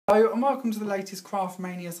Hello and welcome to the latest Craft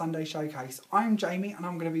Mania Sunday Showcase. I'm Jamie and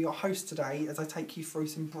I'm going to be your host today as I take you through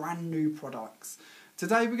some brand new products.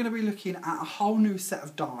 Today we're going to be looking at a whole new set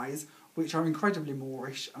of dies which are incredibly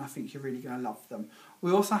Moorish and I think you're really going to love them.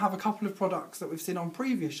 We also have a couple of products that we've seen on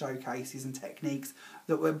previous showcases and techniques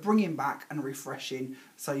that we're bringing back and refreshing,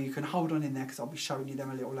 so you can hold on in there because I'll be showing you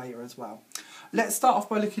them a little later as well. Let's start off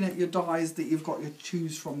by looking at your dies that you've got to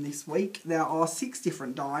choose from this week. There are 6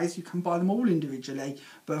 different dies. You can buy them all individually,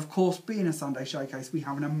 but of course being a Sunday showcase we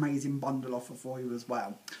have an amazing bundle offer for you as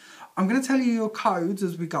well. I'm going to tell you your codes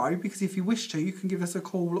as we go, because if you wish to, you can give us a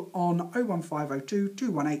call on 01502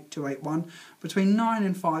 218 281 between 9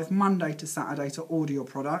 and 5 Monday to Saturday to order your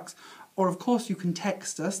products. Or of course you can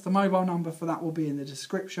text us. The mobile number for that will be in the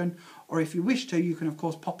description. Or if you wish to, you can of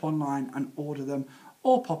course pop online and order them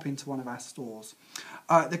or pop into one of our stores.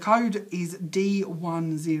 The code is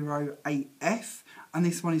D108F and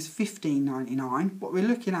this one is $15.99. What we're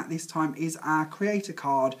looking at this time is our creator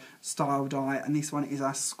card style die, and this one is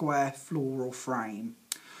our square floral frame.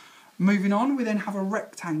 Moving on, we then have a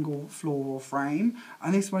rectangle floral frame,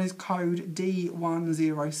 and this one is code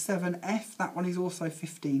D107F. That one is also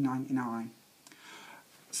 $15.99.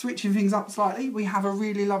 Switching things up slightly, we have a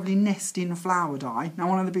really lovely nesting flower die. Now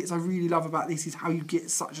one of the bits I really love about this is how you get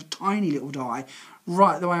such a tiny little die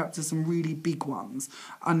right the way up to some really big ones.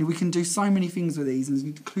 And we can do so many things with these,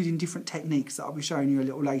 including different techniques that I'll be showing you a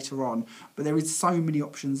little later on. But there is so many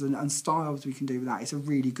options and styles we can do with that. It's a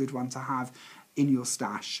really good one to have in your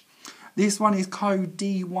stash. This one is code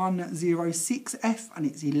D106F and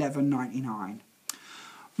it's $11.99.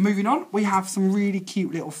 Moving on, we have some really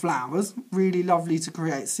cute little flowers, really lovely to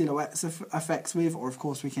create silhouettes effects with, or of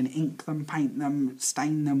course we can ink them, paint them,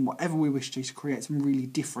 stain them, whatever we wish to create some really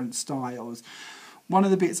different styles. One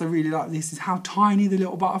of the bits I really like with this is how tiny the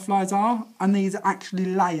little butterflies are, and these actually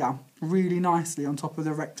layer really nicely on top of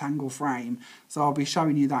the rectangle frame, so I'll be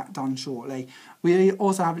showing you that done shortly. We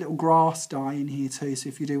also have a little grass die in here too, so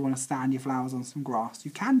if you do want to stand your flowers on some grass,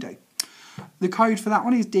 you can do. The code for that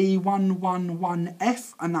one is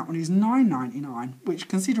D111F and that one is $9.99, which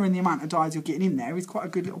considering the amount of dies you're getting in there is quite a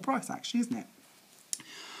good little price actually, isn't it?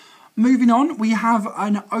 Moving on, we have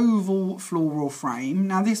an oval floral frame.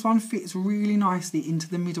 Now this one fits really nicely into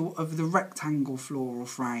the middle of the rectangle floral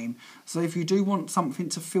frame. So if you do want something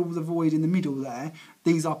to fill the void in the middle there,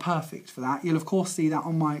 these are perfect for that. You'll of course see that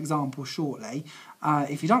on my example shortly.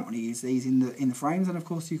 If you don't want to use these in the frames, then of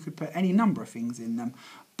course you could put any number of things in them.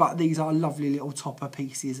 But these are lovely little topper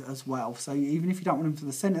pieces as well. So even if you don't want them for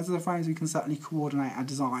the centres of the frames, we can certainly coordinate our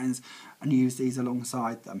designs and use these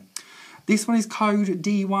alongside them. This one is code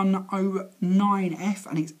D109F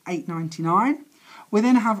and it's $8.99. We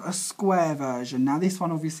then have a square version. Now this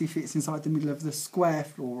one obviously fits inside the middle of the square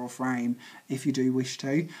floral frame if you do wish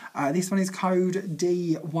to. This one is code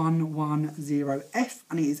D110F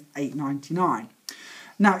and it is $8.99.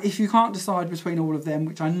 Now, if you can't decide between all of them,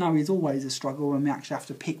 which I know is always a struggle when we actually have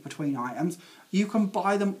to pick between items, you can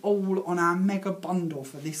buy them all on our mega bundle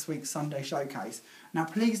for this week's Sunday Showcase. Now,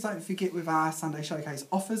 please don't forget with our Sunday Showcase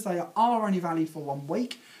offers, they are only valid for 1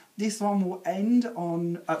 week. This one will end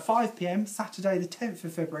at 5 PM, Saturday the 10th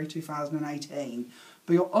of February 2018.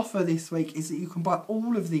 But your offer this week is that you can buy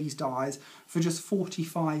all of these dies for just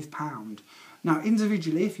 £45. Now,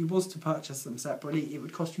 individually, if you was to purchase them separately, it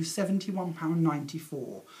would cost you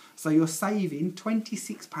 £71.94. So you're saving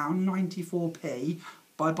 £26.94p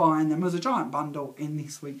by buying them as a giant bundle in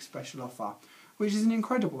this week's special offer, which is an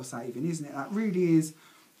incredible saving, isn't it? That really is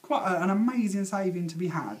quite an amazing saving to be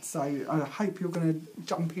had. So I hope you're going to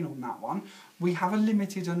jump in on that one. We have a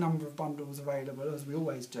limited number of bundles available, as we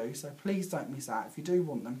always do, so please don't miss out. If you do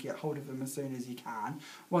want them, get hold of them as soon as you can.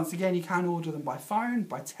 Once again, you can order them by phone,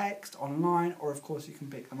 by text, online, or of course you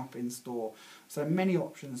can pick them up in store. So many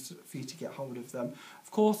options for you to get hold of them.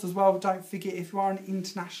 Of course, as well, don't forget, if you are an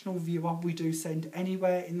international viewer, we do send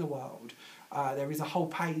anywhere in the world. There is a whole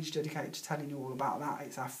page dedicated to telling you all about that.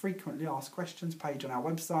 It's our frequently asked questions page on our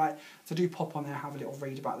website, so do pop on there and have a little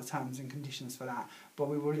read about the terms and conditions for that. But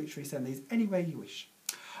we will literally send these anywhere you wish.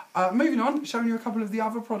 Moving on, showing you a couple of the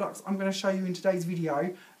other products I'm going to show you in today's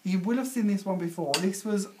video. You will have seen this one before. This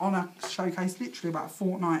was on a showcase literally about a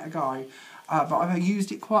fortnight ago, but I've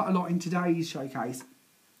used it quite a lot in today's showcase.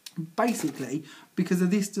 Basically, because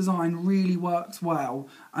of this design really works well,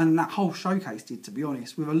 and that whole showcase did, to be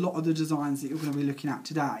honest, with a lot of the designs that you're going to be looking at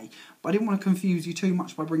today. But I didn't want to confuse you too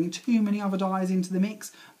much by bringing too many other dies into the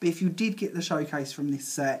mix. But if you did get the showcase from this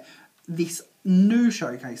set, this new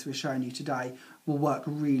showcase we're showing you today will work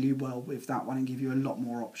really well with that one and give you a lot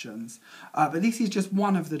more options. But this is just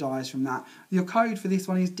one of the dies from that. Your code for this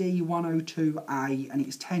one is D102A and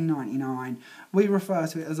it's $10.99. We refer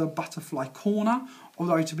to it as a butterfly corner,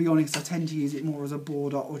 although to be honest I tend to use it more as a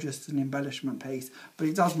border or just an embellishment piece, but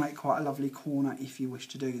it does make quite a lovely corner if you wish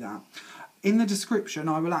to do that. In the description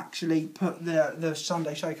I will actually put the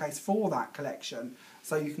Sunday showcase for that collection,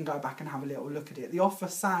 so you can go back and have a little look at it. The offer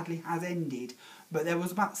sadly has ended, but there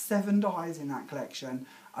was about 7 dies in that collection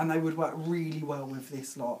and they would work really well with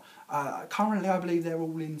this lot. Currently I believe they're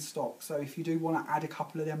all in stock, so if you do want to add a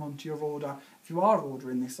couple of them onto your order, if you are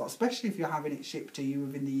ordering this lot, especially if you're having it shipped to you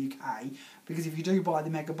within the UK, because if you do buy the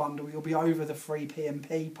mega bundle you'll be over the free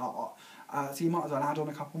P&P part, so you might as well add on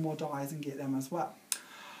a couple more dies and get them as well.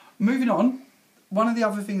 Moving on, one of the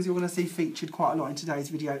other things you're going to see featured quite a lot in today's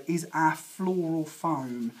video is our floral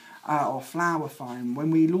foam, or flower foam.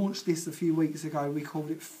 When we launched this a few weeks ago, we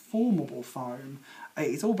called it formable foam.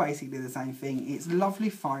 It's all basically the same thing. It's lovely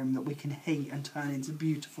foam that we can heat and turn into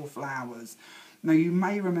beautiful flowers. Now, you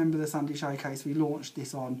may remember the Sunday Showcase we launched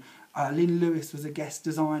this on. Lynn Lewis was a guest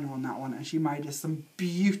designer on that one, and she made us some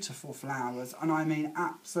beautiful flowers, and I mean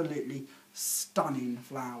absolutely stunning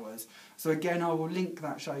flowers. So again, I will link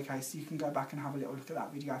that showcase so you can go back and have a little look at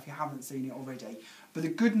that video if you haven't seen it already. But the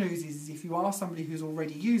good news is if you are somebody who's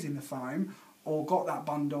already using the foam or got that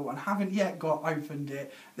bundle and haven't yet opened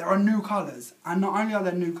it, there are new colours. And not only are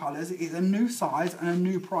there new colours, it's a new size and a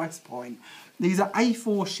new price point. These are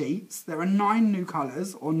A4 sheets. There are 9 new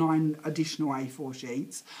colours, or 9 additional A4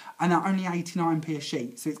 sheets, and they're only 89p a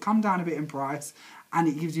sheet. So it's come down a bit in price, and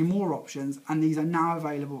it gives you more options, and these are now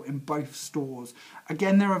available in both stores.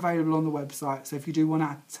 Again, they're available on the website, so if you do want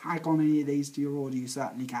to tag on any of these to your order, you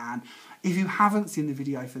certainly can. If you haven't seen the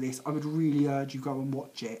video for this, I would really urge you go and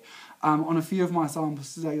watch it. On a few of my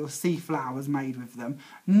samples today, you'll see flowers made with them.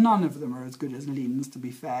 None of them are as good as Lynn's, to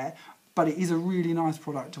be fair, but it is a really nice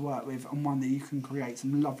product to work with and one that you can create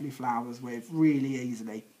some lovely flowers with really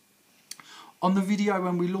easily. On the video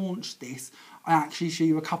when we launched this, I actually show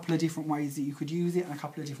you a couple of different ways that you could use it and a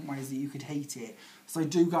couple of different ways that you could heat it. So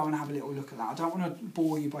do go and have a little look at that. I don't want to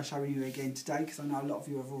bore you by showing you again today because I know a lot of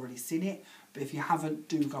you have already seen it, but if you haven't,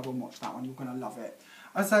 do go and watch that one. You're going to love it.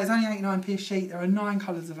 I'd say it's only 89p a sheet. There are 9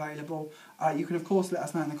 colours available. You can of course let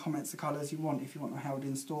us know in the comments the colours you want if you want them held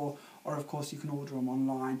in store, or of course you can order them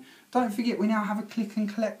online. Don't forget we now have a click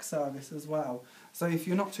and collect service as well. So if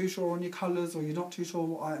you're not too sure on your colours or you're not too sure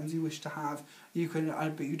what items you wish to have, you can,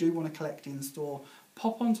 but you do want to collect in store,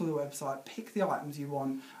 pop onto the website, pick the items you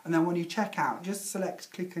want, and then when you check out, just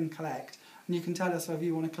select click and collect, and you can tell us whether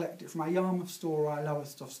you want to collect it from our Yarmouth store or our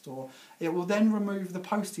Lowestoft store. It will then remove the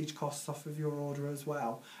postage costs off of your order as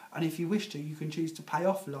well. And if you wish to, you can choose to pay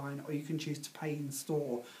offline or you can choose to pay in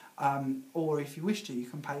store. Or if you wish to, you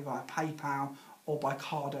can pay via PayPal or by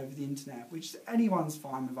card over the internet, which anyone's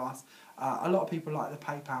fine with us. A lot of people like the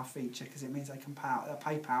PayPal feature because it means they can pay out their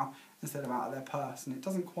PayPal instead of out of their purse, and it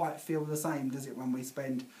doesn't quite feel the same, does it, when we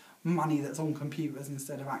spend money that's on computers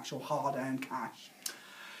instead of actual hard-earned cash.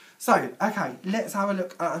 So, okay, let's have a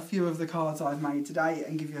look at a few of the cards I've made today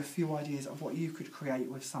and give you a few ideas of what you could create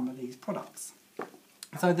with some of these products.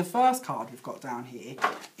 So the first card we've got down here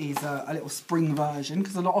is a little spring version,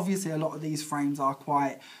 because obviously a lot of these frames are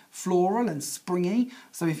quite floral and springy.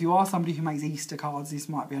 So if you are somebody who makes Easter cards, this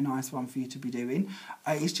might be a nice one for you to be doing.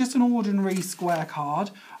 It's just an ordinary square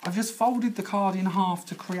card. I've just folded the card in half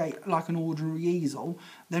to create like an ordinary easel,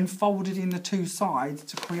 then folded in the 2 sides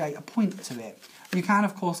to create a point to it. You can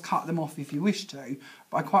of course cut them off if you wish to,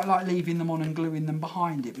 but I quite like leaving them on and gluing them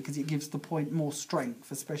behind it because it gives the point more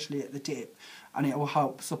strength, especially at the tip, and it will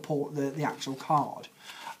help support the actual card.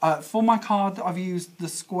 For my card, I've used the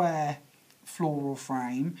square floral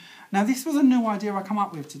frame. Now this was a new idea I come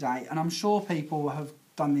up with today, and I'm sure people have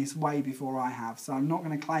done this way before I have, so I'm not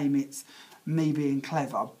going to claim it's me being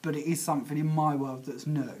clever, but it is something in my world that's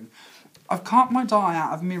new. I've cut my die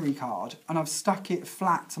out of Miri card and I've stuck it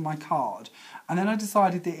flat to my card, and then I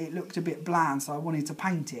decided that it looked a bit bland, so I wanted to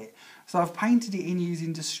paint it. So I've painted it in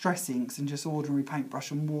using distress inks and just ordinary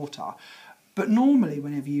paintbrush and water. But normally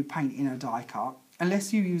whenever you paint in a die cut,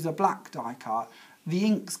 unless you use a black die cut, the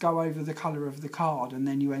inks go over the colour of the card and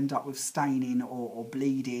then you end up with staining or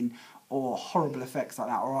bleeding or horrible effects like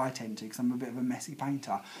that, or I tend to because I'm a bit of a messy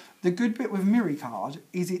painter. The good bit with Miri card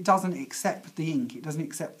is it doesn't accept the ink, it doesn't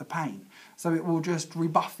accept the paint, so it will just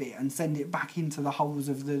rebuff it and send it back into the holes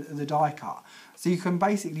of the die cut. So you can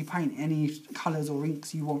basically paint any colours or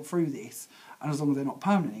inks you want through this, and as long as they're not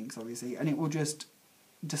permanent inks obviously, and it will just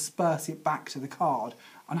disperse it back to the card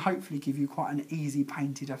and hopefully give you quite an easy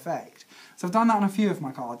painted effect. So I've done that on a few of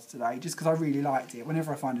my cards today just because I really liked it.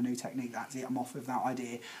 Whenever I find a new technique, that's it, I'm off with that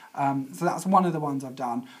idea. So that's one of the ones I've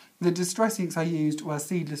done. The distress inks I used were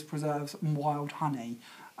Seedless Preserves and Wild Honey,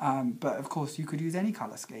 but of course you could use any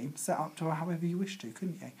colour scheme, set up to however you wish to,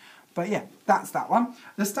 couldn't you? But yeah, that's that one.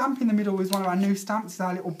 The stamp in the middle is one of our new stamps. It's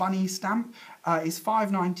our little bunny stamp. It's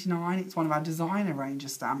 $5.99. It's one of our designer range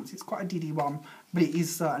of stamps. It's quite a diddy one, but it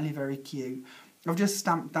is certainly very cute. I've just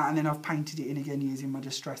stamped that and then I've painted it in again using my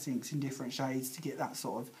distress inks in different shades to get that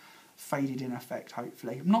sort of faded in effect,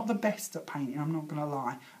 hopefully. I'm not the best at painting, I'm not going to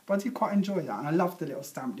lie, but I do quite enjoy that, and I love the little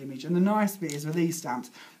stamped image. And the nice bit is with these stamps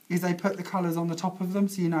is they put the colours on the top of them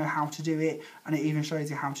so you know how to do it, and it even shows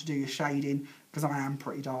you how to do your shading, because I am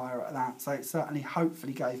pretty dire at that, so it certainly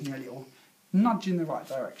hopefully gave me a little nudge in the right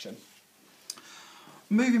direction.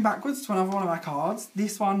 Moving backwards to another one of our cards,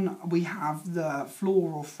 this one we have the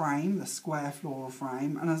floral frame, the square floral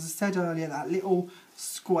frame, and as I said earlier, that little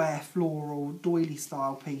square floral doily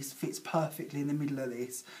style piece fits perfectly in the middle of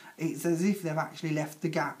this. It's as if they've actually left the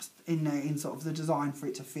gaps in sort of the design for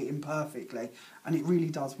it to fit in perfectly, and it really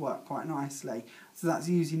does work quite nicely. So that's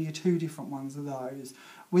using your two different ones of those.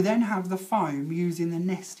 We then have the foam using the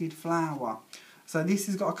nested flower. So this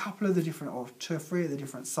has got a couple of the different, or 2 or 3 of the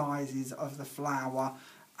different sizes of the flower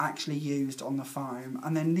actually used on the foam.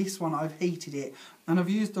 And then this one I've heated it, and I've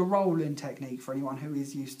used the rolling technique for anyone who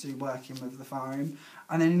is used to working with the foam.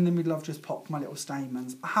 And then in the middle I've just popped my little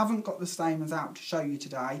stamens. I haven't got the stamens out to show you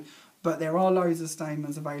today, but there are loads of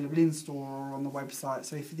stamens available in store or on the website.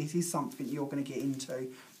 So if this is something you're going to get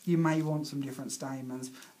into, you may want some different stamens.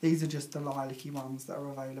 These are just the lilac-y ones that are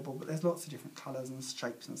available, but there's lots of different colours and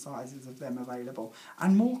shapes and sizes of them available.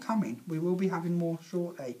 And more coming. We will be having more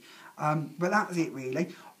shortly. But that's it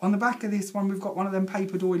really. On the back of this one, we've got one of them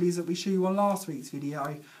paper doilies that we showed you on last week's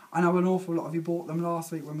video. I know an awful lot of you bought them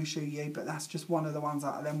last week when we showed you, but that's just one of the ones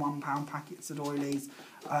out of them £1 packets of doilies.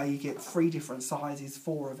 You get 3 different sizes,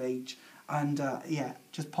 4 of each. And yeah,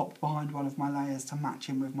 just popped behind one of my layers to match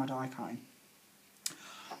in with my die cone.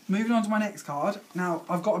 Moving on to my next card. Now,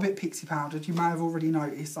 I've got a bit pixie powdered. You may have already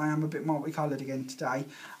noticed I am a bit multicoloured again today.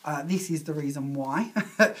 This is the reason why.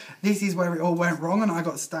 This is where it all went wrong and I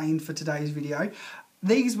got stained for today's video.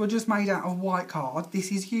 These were just made out of white card.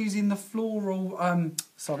 This is using the floral,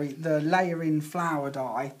 the layering flower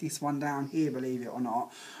die. This one down here, believe it or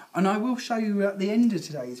not. And I will show you at the end of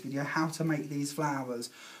today's video how to make these flowers.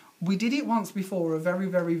 We did it once before, a very,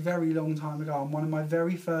 very, very long time ago, on one of my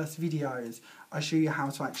very first videos. I show you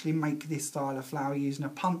how to actually make this style of flower using a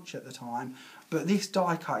punch at the time. But this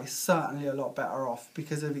die cut is certainly a lot better off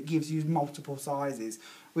because it gives you multiple sizes,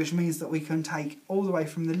 which means that we can take all the way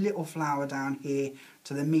from the little flower down here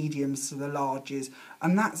to the mediums to the larges.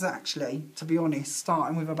 And that's actually, to be honest,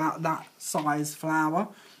 starting with about that size flower.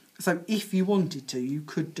 So if you wanted to, you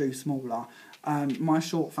could do smaller. My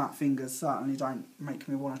short fat fingers certainly don't make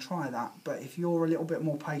me want to try that, but if you're a little bit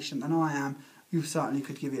more patient than I am, you certainly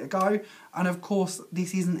could give it a go. And of course,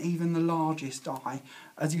 this isn't even the largest die.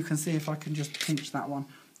 As you can see, if I can just pinch that one,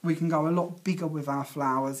 we can go a lot bigger with our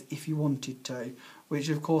flowers if you wanted to, which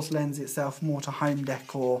of course lends itself more to home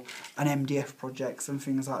decor and MDF projects and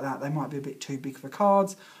things like that. They might be a bit too big for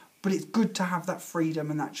cards, but it's good to have that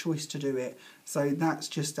freedom and that choice to do it. So that's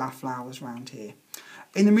just our flowers round here.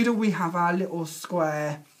 In the middle we have our little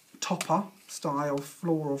square topper style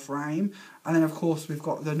floral frame, and then of course we've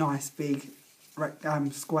got the nice big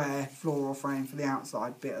square floral frame for the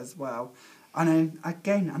outside bit as well. And then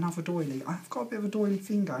again another doily. I've got a bit of a doily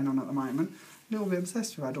thing going on at the moment. A little bit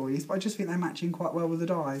obsessed with our doilies, but I just think they match in quite well with the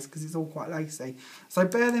dies because it's all quite lacy. So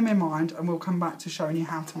bear them in mind and we'll come back to showing you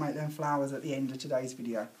how to make them flowers at the end of today's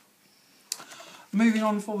video. Moving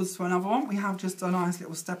on forwards to another one, we have just a nice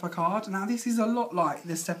little stepper card. Now this is a lot like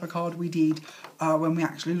the stepper card we did when we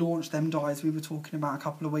actually launched them dies we were talking about a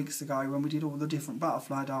couple of weeks ago when we did all the different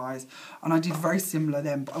butterfly dies. And I did very similar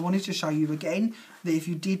then, but I wanted to show you again that if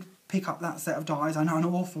you did pick up that set of dies, I know an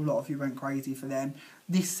awful lot of you went crazy for them,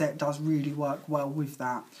 this set does really work well with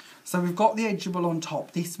that. So we've got the edgeable on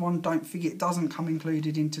top. This one, don't forget, doesn't come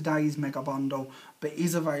included in today's mega bundle, but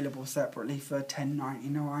is available separately for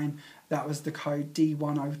 $10.99. That was the code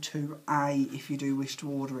D102A if you do wish to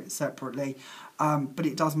order it separately. But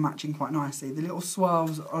it does match in quite nicely. The little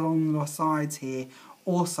swirls along the sides here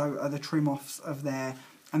also are the trim offs of there,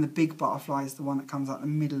 and the big butterfly is the one that comes out the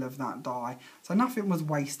middle of that die. So nothing was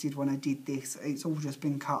wasted when I did this. It's all just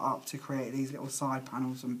been cut up to create these little side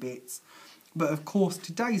panels and bits. But of course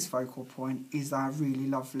today's focal point is our really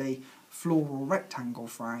lovely floral rectangle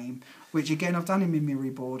frame, which again I've done in my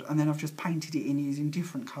mirror board, and then I've just painted it in using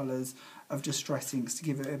different colours of distress inks to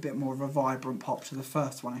give it a bit more of a vibrant pop to the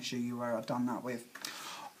first one I show you where I've done that with.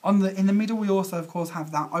 In the middle we also of course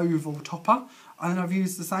have that oval topper, and then I've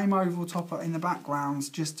used the same oval topper in the backgrounds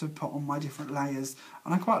just to put on my different layers,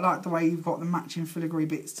 and I quite like the way you've got the matching filigree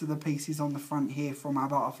bits to the pieces on the front here from our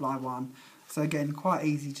butterfly one. So again, quite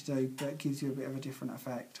easy to do, but it gives you a bit of a different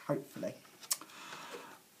effect, hopefully.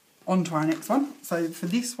 On to our next one. So for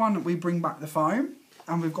this one we bring back the foam,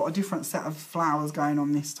 and we've got a different set of flowers going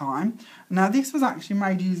on this time. Now this was actually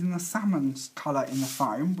made using the salmon colour in the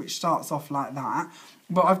foam, which starts off like that,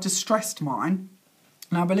 but I've distressed mine.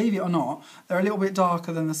 Now believe it or not, they're a little bit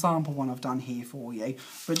darker than the sample one I've done here for you,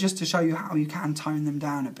 but just to show you how you can tone them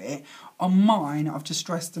down a bit, on mine I've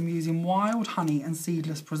distressed them using wild honey and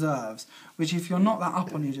seedless preserves, which if you're not that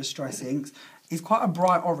up on your distress inks, is quite a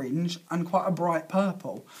bright orange and quite a bright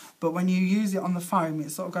purple, but when you use it on the foam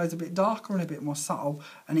it sort of goes a bit darker and a bit more subtle,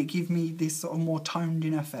 and it gives me this sort of more toned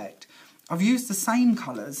in effect. I've used the same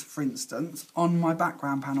colours, for instance, on my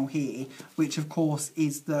background panel here, which of course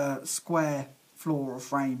is the square floral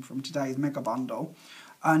frame from today's mega bundle,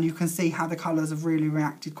 and you can see how the colours have really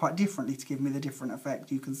reacted quite differently to give me the different effect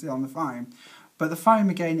you can see on the foam. But the foam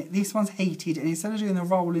again, this one's heated, and instead of doing the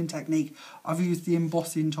rolling technique I've used the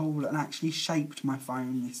embossing tool and actually shaped my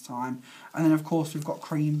foam this time. And then of course we've got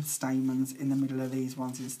cream stamens in the middle of these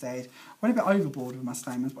ones instead. I went a bit overboard with my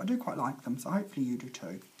stamens, but I do quite like them, so hopefully you do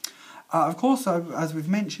too. Of course, as we've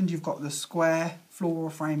mentioned, you've got the square floral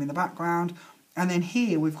frame in the background, and then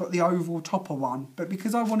here we've got the oval topper one, but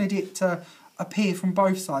because I wanted it to appear from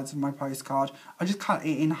both sides of my postcard, I just cut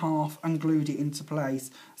it in half and glued it into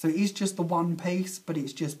place. So it is just the one piece, but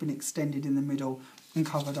it's just been extended in the middle and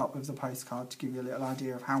covered up with the postcard to give you a little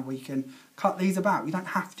idea of how we can cut these about. We don't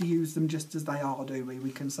have to use them just as they are, do we?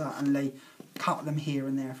 We can certainly cut them here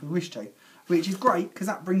and there if we wish to, which is great because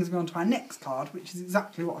that brings me on to our next card, which is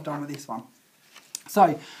exactly what I've done with this one.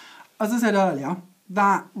 So, as I said earlier,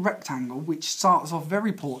 that rectangle, which starts off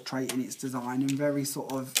very portrait in its design and very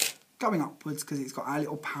sort of going upwards because it's got our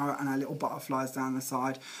little parrot and our little butterflies down the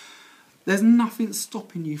side, there's nothing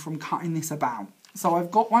stopping you from cutting this about. So I've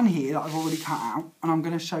got one here that I've already cut out, and I'm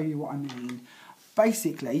going to show you what I mean.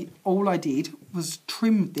 Basically, all I did was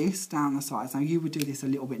trim this down the sides. Now you would do this a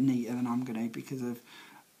little bit neater than I'm going to because of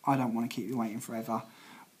I don't want to keep you waiting forever.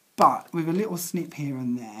 But with a little snip here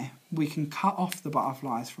and there, we can cut off the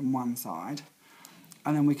butterflies from one side,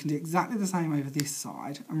 and then we can do exactly the same over this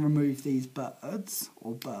side and remove these birds,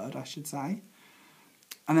 or bird I should say.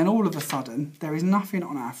 And then all of a sudden, there is nothing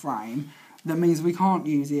on our frame that means we can't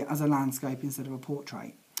use it as a landscape instead of a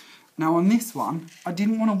portrait. Now on this one, I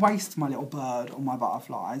didn't want to waste my little bird or my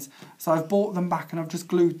butterflies, so I've brought them back and I've just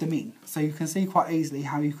glued them in. So you can see quite easily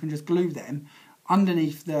how you can just glue them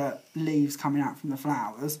underneath the leaves coming out from the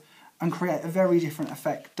flowers and create a very different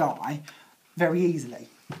effect dye very easily.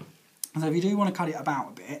 So if you do want to cut it about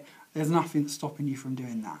a bit, there's nothing stopping you from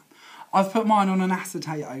doing that. I've put mine on an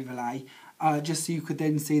acetate overlay just so you could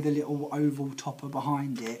then see the little oval topper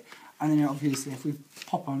behind it. And then obviously if we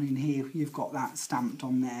pop on in here, you've got that stamped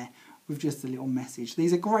on there with just a little message.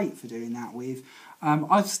 These are great for doing that with.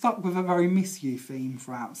 I've stuck with a very miss you theme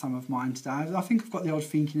throughout some of mine today. I think I've got the odd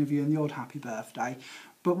thinking of you and the odd happy birthday.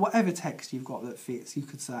 But whatever text you've got that fits, you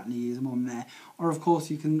could certainly use them on there. Or of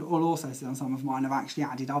course you can also see on some of mine I've actually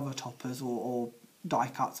added other toppers or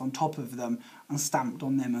die cuts on top of them and stamped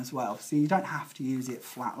on them as well. So you don't have to use it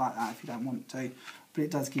flat like that if you don't want to, but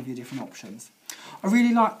it does give you different options. I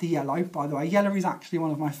really like the yellow, by the way. Yellow is actually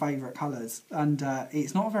one of my favourite colours, and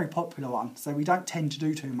it's not a very popular one, so we don't tend to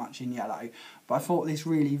do too much in yellow. But I thought this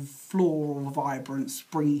really floral, vibrant,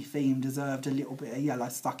 springy theme deserved a little bit of yellow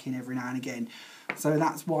stuck in every now and again. So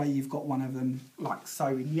that's why you've got one of them like so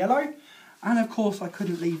in yellow. And of course I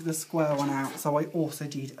couldn't leave the square one out, so I also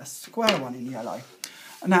did a square one in yellow.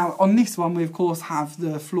 Now on this one we of course have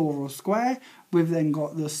the floral square, we've then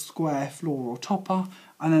got the square floral topper,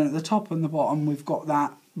 and then at the top and the bottom we've got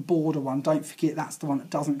that border one. Don't forget that's the one that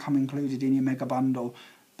doesn't come included in your mega bundle,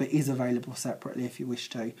 but is available separately if you wish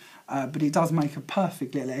to. But it does make a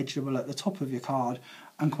perfect little edgeable at the top of your card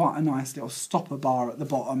and quite a nice little stopper bar at the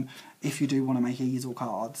bottom if you do want to make easel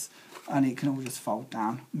cards, and it can all just fold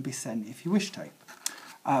down and be sent if you wish to.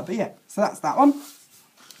 But yeah, so that's that one.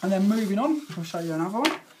 And then moving on, I'll show you another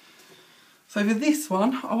one. So for this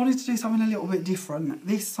one, I wanted to do something a little bit different.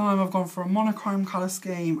 This time I've gone for a monochrome colour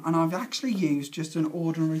scheme, and I've actually used just an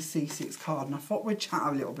ordinary C6 card, and I thought we'd chat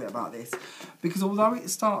a little bit about this, because although it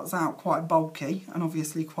starts out quite bulky and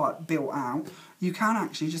obviously quite built out, you can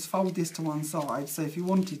actually just fold this to one side. So if you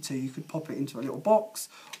wanted to, you could pop it into a little box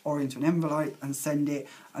or into an envelope and send it,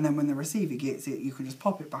 and then when the receiver gets it, you can just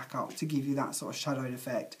pop it back up to give you that sort of shadowed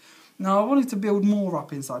effect. Now, I wanted to build more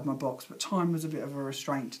up inside my box, but time was a bit of a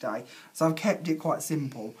restraint today, so I've kept it quite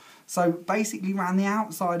simple. So basically, around the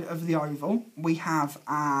outside of the oval, we have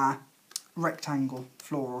our rectangle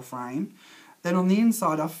floral frame. Then on the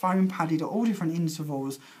inside, I've foam padded at all different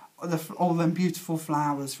intervals all them beautiful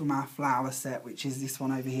flowers from our flower set, which is this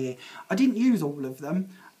one over here. I didn't use all of them,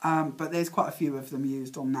 but there's quite a few of them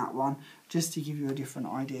used on that one, just to give you a different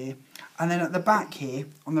idea. And then at the back here,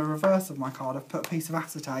 on the reverse of my card, I've put a piece of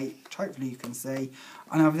acetate, which hopefully you can see,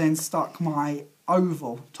 and I've then stuck my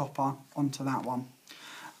oval topper onto that one.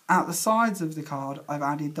 At the sides of the card, I've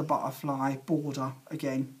added the butterfly border,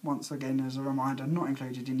 once again as a reminder, not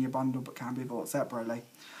included in your bundle but can be bought separately.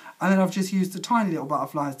 And then I've just used the tiny little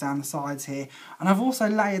butterflies down the sides here. And I've also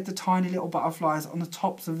layered the tiny little butterflies on the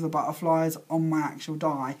tops of the butterflies on my actual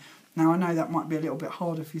die. Now I know that might be a little bit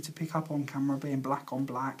harder for you to pick up on camera being black on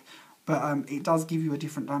black, but it does give you a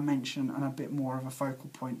different dimension and a bit more of a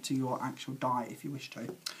focal point to your actual die if you wish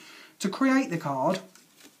to. To create the card,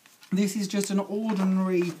 this is just an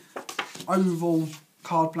ordinary oval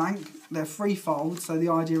card blank. They're free folds, so the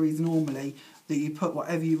idea is normally that you put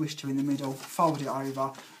whatever you wish to in the middle, fold it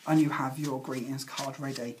over, and you have your greetings card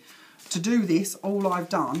ready. To do this, all I've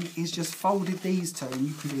done is just folded these two, and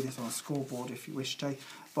you can do this on a scoreboard if you wish to,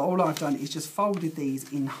 but all I've done is just folded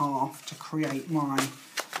these in half to create my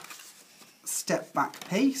step back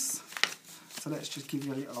piece. So let's just give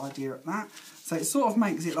you a little idea of that. So it sort of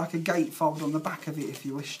makes it like a gatefold on the back of it if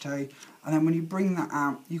you wish to, and then when you bring that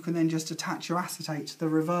out, you can then just attach your acetate to the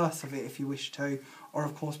reverse of it if you wish to, or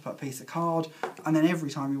of course put a piece of card, and then every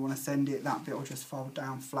time you want to send it, that bit will just fold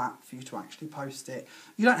down flat for you to actually post it.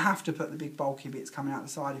 You don't have to put the big bulky bits coming out the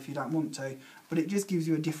side if you don't want to, but it just gives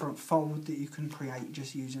you a different fold that you can create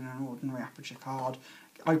just using an ordinary aperture card.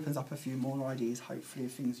 It opens up a few more ideas, hopefully,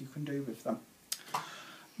 of things you can do with them.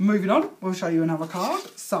 Moving on, we'll show you another card.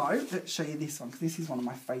 So, let's show you this one, because this is one of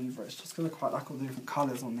my favourites, just because I quite like all the different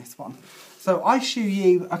colours on this one. So, I show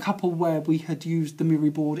you a couple where we had used the mirror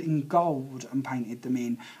board in gold and painted them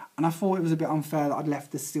in, and I thought it was a bit unfair that I'd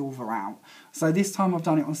left the silver out. So, this time I've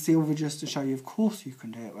done it on silver just to show you, of course, you can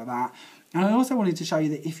do it with that. And I also wanted to show you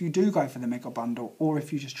that if you do go for the mega bundle, or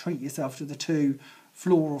if you just treat yourself to the two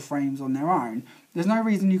floral frames on their own, there's no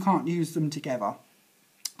reason you can't use them together.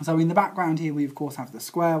 So in the background here we of course have the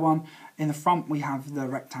square one, in the front we have the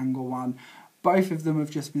rectangle one. Both of them have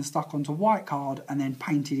just been stuck onto white card and then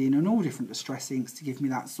painted in on all different distress inks to give me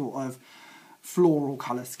that sort of floral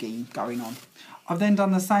colour scheme going on. I've then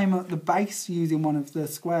done the same at the base using one of the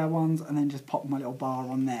square ones and then just popped my little bar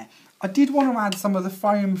on there. I did want to add some of the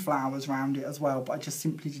foam flowers around it as well, but I just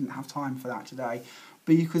simply didn't have time for that today.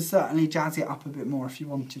 But you could certainly jazz it up a bit more if you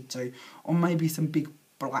wanted to, or maybe some big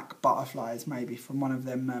black butterflies maybe from one of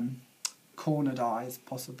them corner dies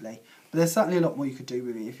possibly. But there's certainly a lot more you could do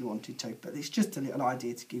with it if you wanted to, but it's just a little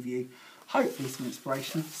idea to give you hopefully some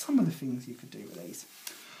inspiration of some of the things you could do with these.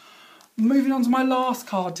 Moving on to my last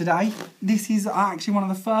card today. This is actually one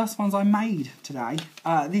of the first ones I made today.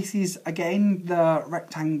 This is again the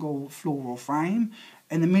rectangle floral frame.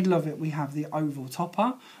 In the middle of it we have the oval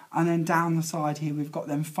topper, and then down the side here we've got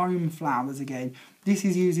them foam flowers again. This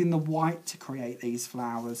is using the white to create these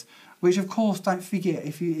flowers, which of course, don't forget,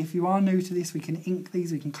 if you are new to this, we can ink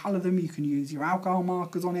these, we can colour them, you can use your alcohol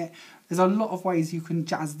markers on it. There's a lot of ways you can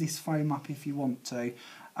jazz this foam up if you want to.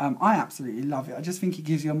 I absolutely love it. I just think it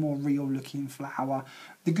gives you a more real looking flower.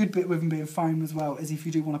 The good bit with them being foam as well is if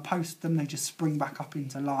you do want to post them, they just spring back up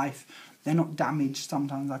into life. They're not damaged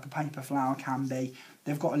sometimes like a paper flower can be.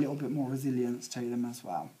 They've got a little bit more resilience to them as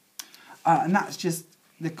well. And that's just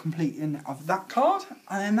the completing of that card,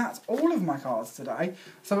 and that's all of my cards today.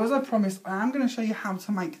 So as I promised, I am going to show you how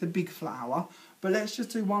to make the big flower, but let's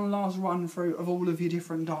just do one last run through of all of your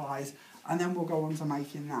different dies, and then we'll go on to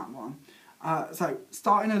making that one. So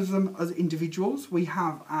starting as them as individuals, we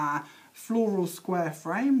have our floral square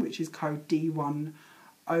frame, which is code D108F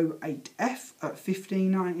at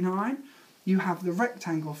 $15.99. You have the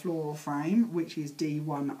rectangle floral frame, which is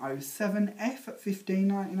D107F at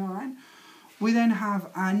 $15.99. We then have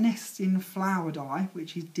our nesting flower die,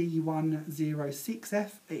 which is D106F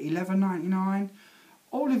at $11.99.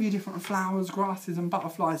 All of your different flowers, grasses and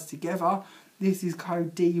butterflies together. This is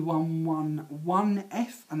code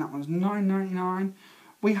D111F, and that one's $9.99.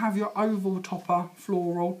 We have your oval topper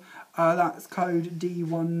floral. That's code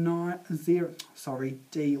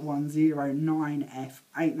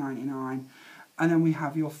D109F899. And then we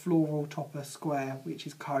have your floral topper square, which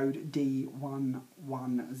is code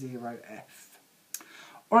D110F.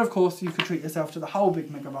 Or of course, you could treat yourself to the whole big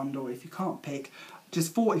mega bundle. If you can't pick,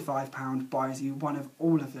 just £45 buys you one of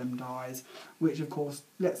all of them dies, which of course,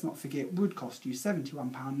 let's not forget, would cost you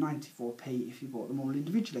 £71.94p if you bought them all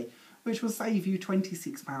individually, which will save you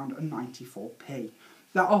 £26.94p.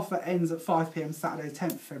 That offer ends at 5 PM Saturday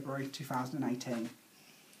 10th February 2018.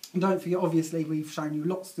 And don't forget, obviously, we've shown you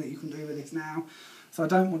lots that you can do with this now, so I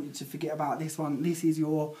don't want you to forget about this one. This is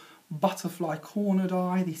your butterfly corner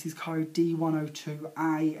die. This is code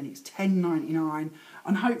D102A and it's £10.99,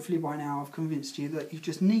 and hopefully by now I've convinced you that you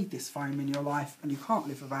just need this foam in your life and you can't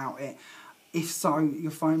live without it. If so,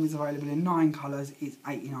 your foam is available in 9 colours. It's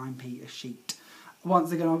 89p a sheet.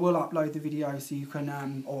 Once again, I will upload the video so you can,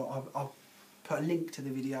 I'll put a link to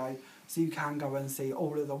the video so you can go and see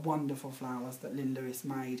all of the wonderful flowers that Lynn Lewis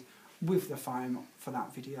made with the foam for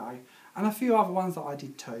that video, and a few other ones that I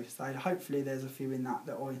did too, so hopefully there's a few in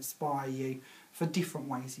that will inspire you for different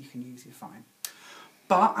ways you can use your foam.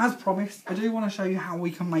 But as promised, I do want to show you how we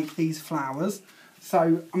can make these flowers,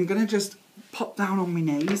 so I'm going to just pop down on my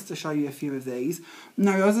knees to show you a few of these.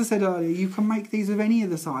 Now, as I said earlier, you can make these with any of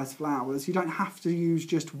the size flowers. You don't have to use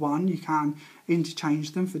just one, you can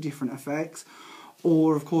interchange them for different effects.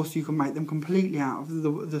 Or, of course, you can make them completely out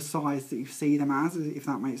of the size that you see them as, if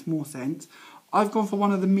that makes more sense. I've gone for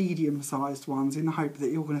one of the medium-sized ones in the hope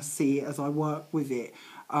that you're going to see it as I work with it.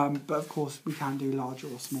 But, of course, we can do larger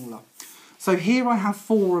or smaller. So here I have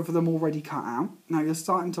 4 of them already cut out. Now, you're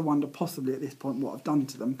starting to wonder possibly at this point what I've done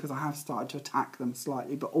to them, because I have started to attack them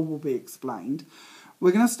slightly, but all will be explained.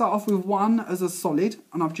 We're going to start off with one as a solid,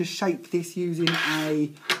 and I've just shaped this using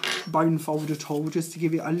a bone folder tool just to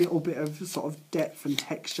give it a little bit of sort of depth and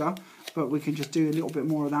texture, but we can just do a little bit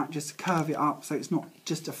more of that just to curve it up so it's not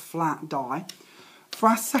just a flat die. For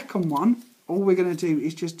our second one, all we're going to do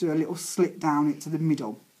is just do a little slit down it to the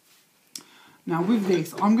middle. Now with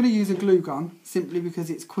this, I'm going to use a glue gun simply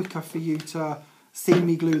because it's quicker for you to see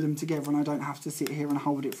me glue them together and I don't have to sit here and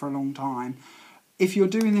hold it for a long time. If you're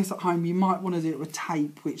doing this at home, you might want to do it with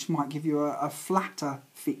tape, which might give you a flatter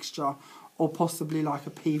fixture, or possibly like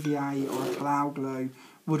a PVA or a cloud glue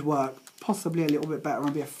would work possibly a little bit better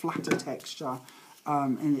and be a flatter texture,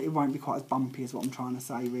 and it won't be quite as bumpy as what I'm trying to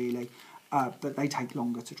say really, but they take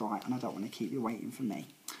longer to dry and I don't want to keep you waiting for me.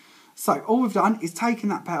 So all we've done is taken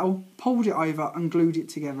that petal, pulled it over and glued it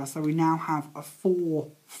together, so we now have a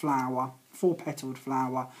 4 petaled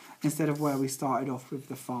flower instead of where we started off with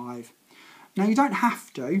the 5. Now you don't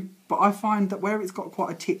have to, but I find that where it's got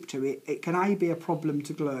quite a tip to it, it can A, be a problem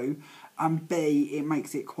to glue, and B, it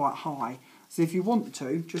makes it quite high. So if you want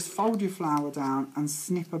to, just fold your flower down and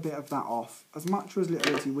snip a bit of that off, as much or as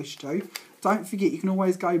little as you wish to. Don't forget, you can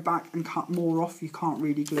always go back and cut more off, you can't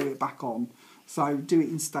really glue it back on. So do it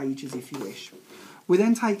in stages if you wish. We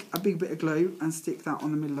then take a big bit of glue and stick that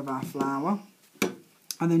on the middle of our flower,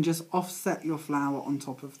 and then just offset your flower on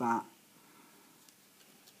top of that.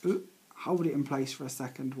 Ooh. Hold it in place for a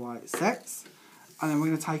second while it sets, and then we're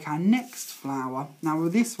going to take our next flower. Now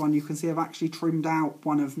with this one you can see I've actually trimmed out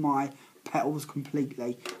one of my petals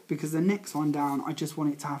completely because the next one down I just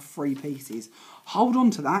want it to have 3 pieces. Hold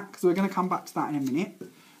on to that because we're going to come back to that in a minute,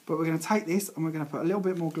 but we're going to take this and we're going to put a little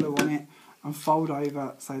bit more glue on it and fold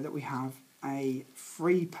over so that we have a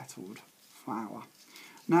 3-petaled flower.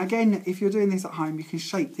 Now again, if you're doing this at home, you can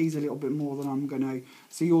shape these a little bit more than I'm going to,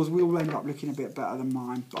 so yours will end up looking a bit better than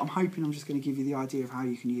mine, but I'm hoping I'm just going to give you the idea of how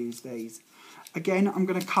you can use these. Again, I'm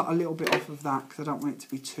going to cut a little bit off of that because I don't want it to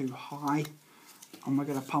be too high, and we're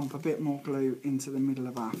going to pump a bit more glue into the middle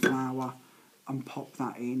of our flower and pop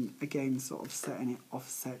that in, again sort of setting it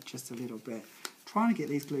offset just a little bit. Trying to get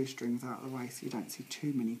these glue strings out of the way so you don't see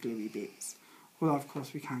too many gluey bits, although of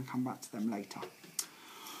course we can come back to them later.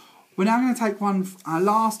 We're now going to take our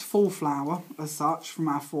last full flower, as such, from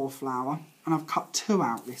our 4th flower, and I've cut 2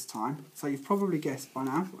 out this time, so you've probably guessed by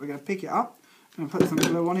now. We're going to pick it up, we're going to put some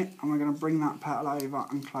glue on it, and we're going to bring that petal over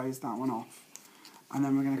and close that one off. And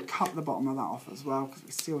then we're going to cut the bottom of that off as well, because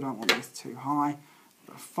we still don't want this too high. We're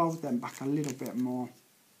going to fold them back a little bit more,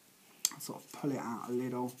 and sort of pull it out a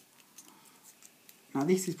little. Now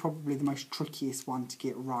this is probably the most trickiest one to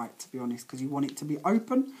get right, to be honest, because you want it to be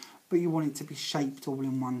open, but you want it to be shaped all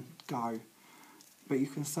in one go. But you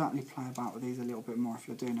can certainly play about with these a little bit more if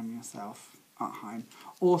you're doing them yourself at home.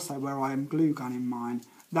 Also, where I am glue gunning mine,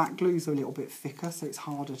 that glue's a little bit thicker, so it's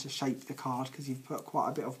harder to shape the card because you've put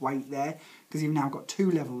quite a bit of weight there, because you've now got 2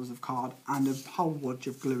 levels of card and a whole wodge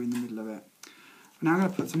of glue in the middle of it. Now I'm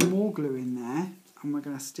going to put some more glue in there, and we're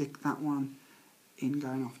going to stick that one in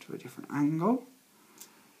going off to a different angle.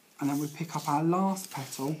 And then we pick up our last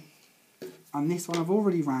petal, and this one I've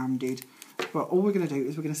already rounded, but all we're going to do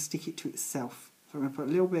is we're going to stick it to itself. So I'm going to put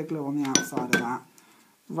a little bit of glue on the outside of that,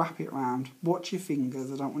 wrap it round, watch your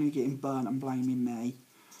fingers, I don't want you getting burnt and blaming me.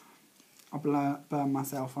 I burn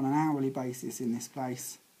myself on an hourly basis in this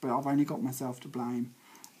place, but I've only got myself to blame.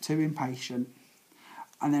 Too impatient.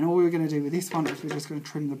 And then all we're going to do with this one is we're just going to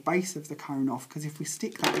trim the base of the cone off, because if we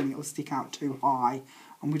stick that in, it will stick out too high,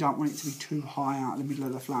 and we don't want it to be too high out of the middle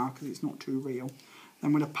of the flower because it's not too real.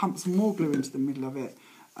 Then we're going to pump some more glue into the middle of it,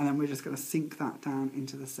 and then we're just going to sink that down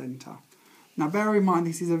into the centre. Now bear in mind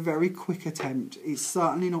this is a very quick attempt, it's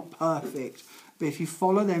certainly not perfect, but if you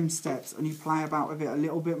follow them steps and you play about with it a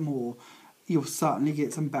little bit more, you'll certainly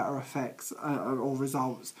get some better effects or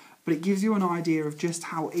results. But it gives you an idea of just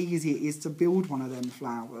how easy it is to build one of them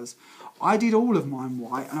flowers. I did all of mine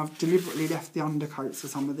white, and I've deliberately left the undercoats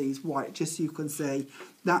of some of these white just so you can see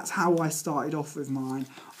that's how I started off with mine.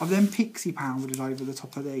 I've then pixie powdered over the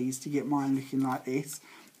top of these to get mine looking like this.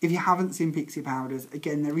 If you haven't seen pixie powders,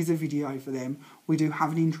 again there is a video for them. We do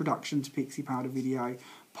have an introduction to pixie powder video.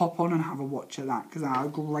 Pop on and have a watch of that because they are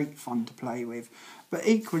great fun to play with. But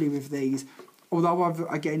equally with these, although I've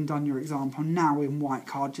again done your example now in white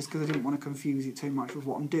card just because I didn't want to confuse it too much with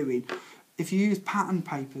what I'm doing, if you use pattern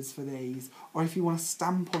papers for these, or if you want to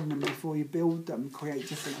stamp on them before you build them, create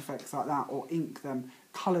different effects like that, or ink them,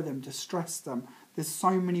 colour them, distress them, there's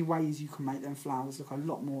so many ways you can make them flowers look a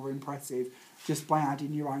lot more impressive just by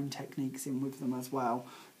adding your own techniques in with them as well.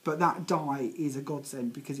 But that die is a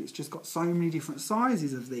godsend because it's just got so many different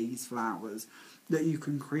sizes of these flowers that you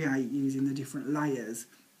can create using the different layers,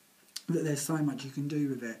 that there's so much you can do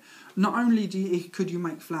with it. Not only could you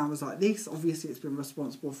make flowers like this, obviously it's been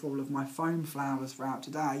responsible for all of my foam flowers throughout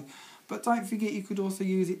today, but don't forget you could also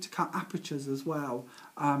use it to cut apertures as well,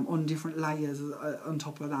 on different layers on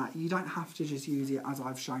top of that. You don't have to just use it as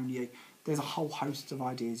I've shown you. There's a whole host of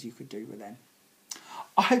ideas you could do with them.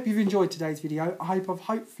 I hope you've enjoyed today's video. I hope I've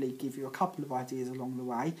hopefully give you a couple of ideas along the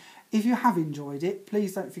way. If you have enjoyed it,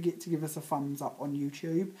 please don't forget to give us a thumbs up on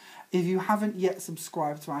YouTube. If you haven't yet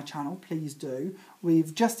subscribed to our channel, please do.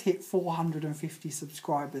 We've just hit 450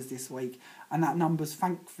 subscribers this week, and that number's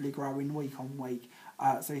thankfully growing week on week.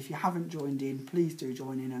 So if you haven't joined in, please do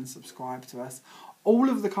join in and subscribe to us. All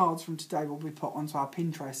of the cards from today will be put onto our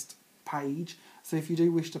Pinterest page, so if you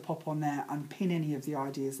do wish to pop on there and pin any of the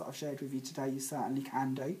ideas that I've shared with you today, you certainly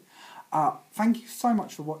can do. Thank you so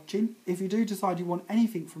much for watching. If you do decide you want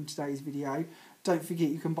anything from today's video, don't forget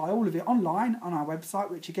you can buy all of it online on our website,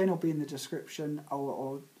 which again will be in the description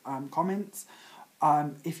or comments.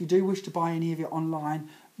 If you do wish to buy any of it online,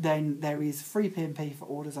 then there is free P&P for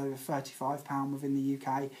orders over £35 within the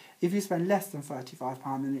UK. If you spend less than £35,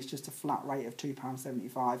 then it's just a flat rate of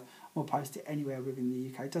 £2.75. We'll post it anywhere within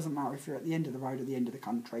the UK. It doesn't matter if you're at the end of the road or the end of the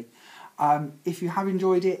country. If you have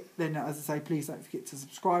enjoyed it, then as I say, please don't forget to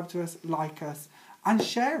subscribe to us, like us, and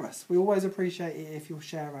share us. We always appreciate it if you'll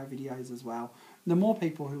share our videos as well. The more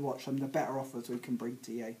people who watch them, the better offers we can bring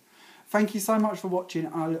to you. Thank you so much for watching,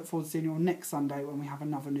 and I look forward to seeing you all next Sunday when we have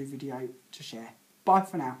another new video to share. Bye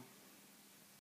for now.